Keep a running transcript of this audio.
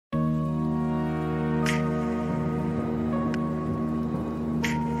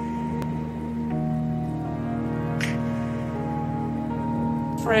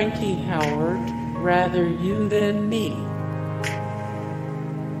Frankie Howard, Rather You Than Me.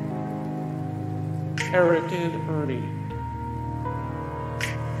 Eric and Ernie.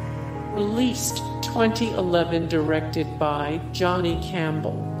 Released 2011, directed by Johnny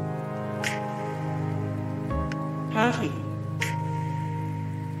Campbell. Hattie.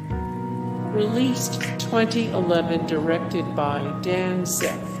 Released 2011, directed by Dan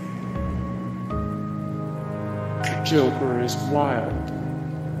Zeth. The Joker is Wild.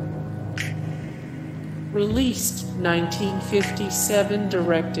 Released 1957,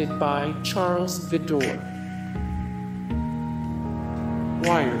 directed by Charles Vidor.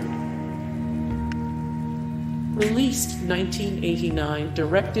 Wired. Released 1989,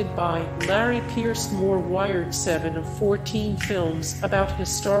 directed by Larry Pierce Moore. Wired, 7 of 14 films about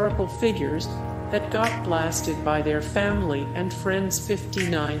historical figures that got blasted by their family and friends.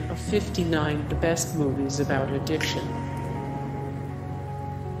 59 of 59, the best movies about addiction.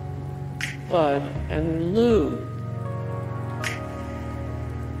 Bud and Lou.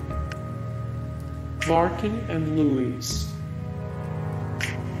 Martin and Louise.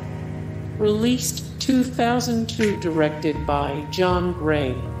 Released 2002, directed by John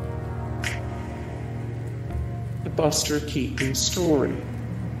Gray. The Buster Keaton Story.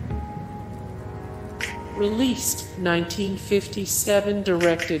 Released 1957,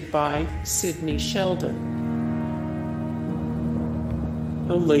 directed by Sidney Sheldon.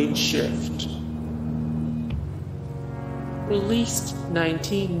 The Late Shift. Released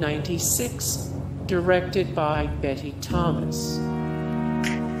 1996, directed by Betty Thomas.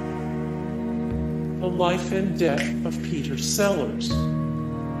 The Life and Death of Peter Sellers.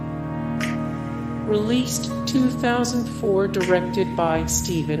 Released 2004, directed by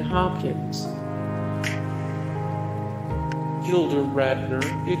Stephen Hopkins. Gilda Radner,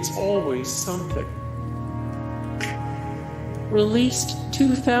 It's Always Something. Released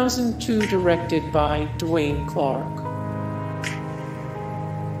 2002, directed by Dwayne Clark.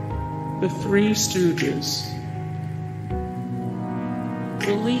 The Three Stooges.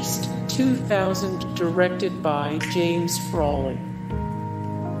 Released 2000, directed by James Frawley.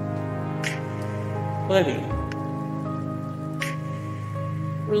 Lenny.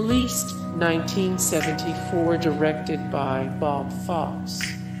 Released 1974, directed by Bob Fosse.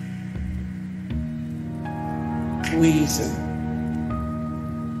 Gleason.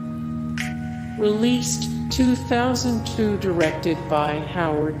 Released 2002, directed by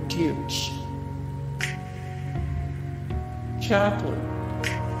Howard Deutsch. Chaplin.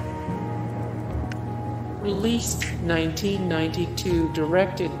 Released 1992,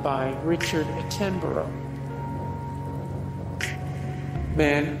 directed by Richard Attenborough.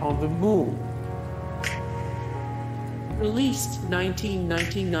 Man on the Moon. Released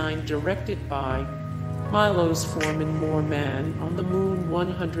 1999, directed by Milos Forman Moore. Man on the Moon,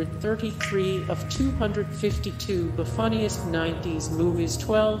 133 of 252, the funniest 90s movies.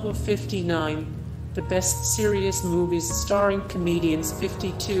 12 of 59, the best serious movies starring comedians.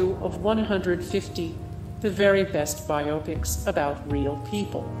 52 of 150, the very best biopics about real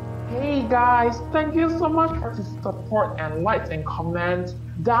people. Hey guys, thank you so much for the support and likes and comments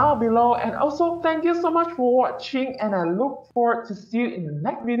down below, and also thank you so much for watching, and I look forward to see you in the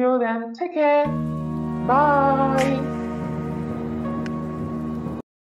next video. Then take care. Bye.